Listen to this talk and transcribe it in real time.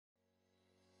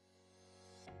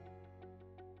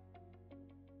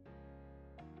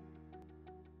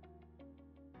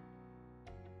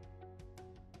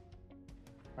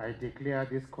I declare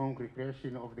this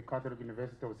congregation of the Catholic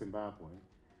University of Zimbabwe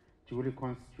duly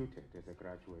constituted as a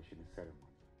graduation ceremony.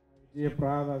 Dear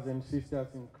brothers and sisters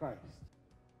in Christ,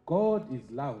 God is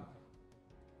love,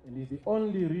 and is the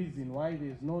only reason why there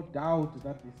is no doubt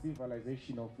that the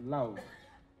civilization of love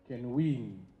can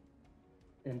win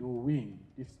and will win,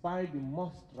 despite the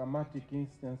most dramatic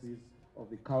instances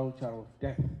of the culture of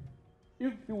death.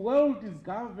 If the world is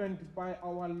governed by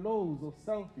our laws of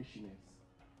selfishness,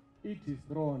 it is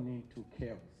thrown into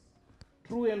chaos.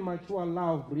 True and mature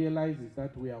love realizes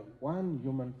that we are one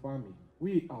human family.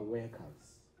 We are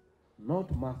workers, not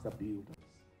master builders,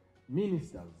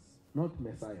 ministers, not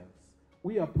messiahs.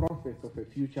 We are prophets of a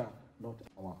future, not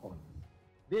our own.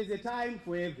 There's a time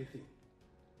for everything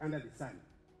under the sun.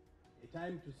 A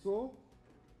time to sow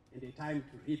and a time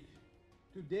to reap.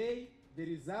 Today, the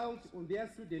result on their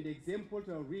student exam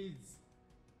portal reads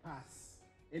pass.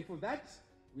 And for that,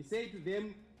 we say to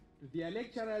them, to their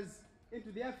lecturers, and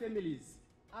to their families,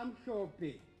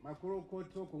 Amshope,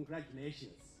 Makorokoto,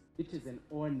 congratulations. It is an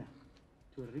honor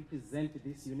to represent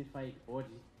this unified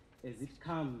body as it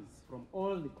comes from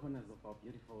all the corners of our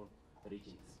beautiful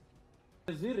regions.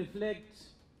 As we reflect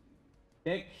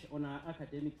back on our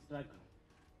academic struggle,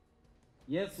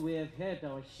 yes, we have had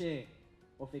our share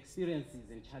of experiences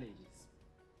and challenges,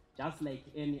 just like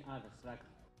any other struggle.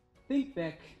 Think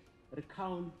back,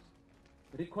 recount,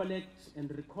 recollect, and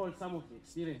recall some of the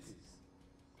experiences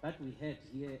that we had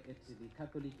here at the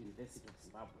Catholic University of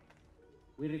Zimbabwe.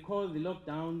 We recall the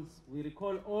lockdowns, we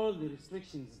recall all the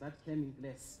restrictions that came in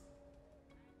place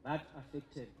that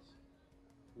affected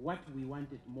what we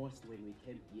wanted most when we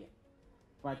came here.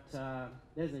 But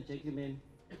ladies and gentlemen,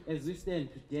 as we stand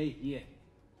today here,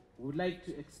 we would like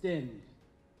to extend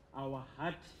our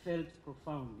heartfelt,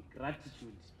 profound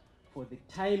gratitude for the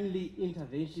timely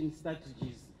intervention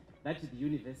strategies that the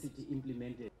university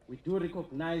implemented. We do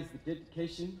recognize the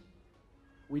dedication,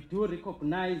 we do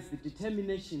recognize the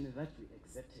determination that we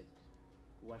exerted.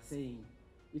 We are saying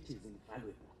it is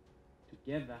invaluable.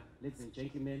 Together, ladies and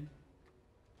gentlemen,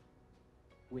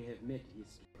 we have made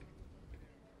history.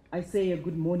 I say a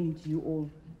good morning to you all.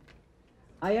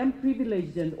 I am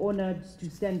privileged and honored to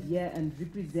stand here and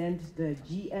represent the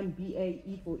GMBA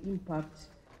E for Impact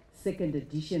 2nd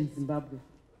edition Zimbabwe.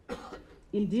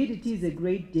 Indeed, it is a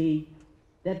great day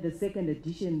that the 2nd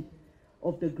edition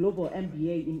of the Global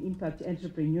MBA in Impact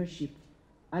Entrepreneurship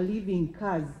are leaving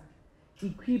cars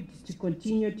equipped to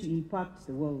continue to impact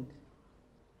the world.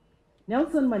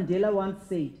 Nelson Mandela once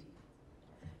said,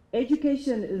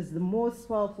 "Education is the most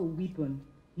powerful weapon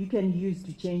you can use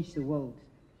to change the world."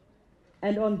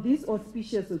 And on this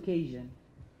auspicious occasion,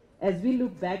 as we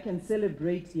look back and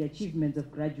celebrate the achievements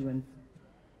of graduates,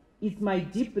 it's my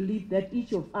deep belief that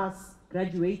each of us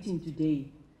graduating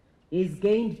today has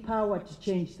gained power to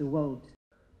change the world.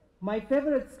 My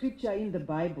favorite scripture in the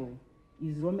Bible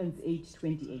is Romans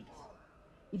 8:28.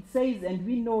 It says, "And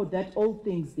we know that all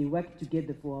things, they work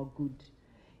together for our good.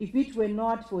 If it were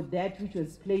not for that which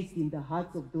was placed in the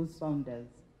hearts of those founders,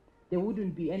 there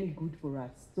wouldn't be any good for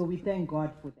us." So we thank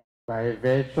God for that. By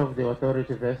virtue of the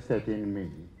authority vested in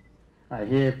me, I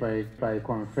hereby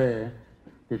confer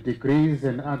the degrees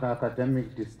and other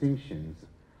academic distinctions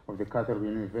of the Catholic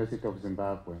University of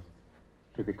Zimbabwe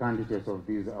to the candidates of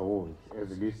these awards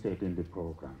as listed in the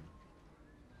program.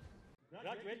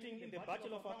 Graduating in the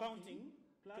Bachelor of Accounting,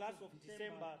 class of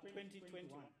December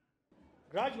 2021.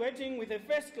 Graduating with a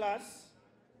first class,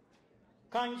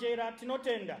 Kanjera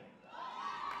Tinotenda.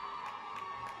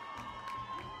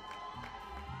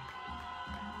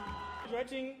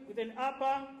 Graduating with an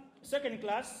upper second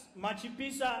class,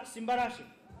 Machipisa Simbarashi.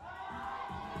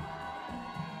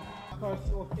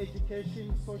 Faculty of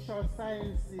Education, Social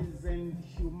Sciences and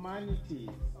Humanities,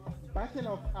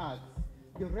 Bachelor of Arts,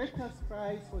 the Rector's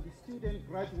Prize for the student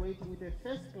graduating with a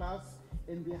first class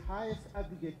and the highest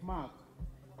aggregate mark,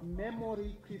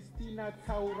 Memory Christina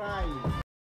Taurai.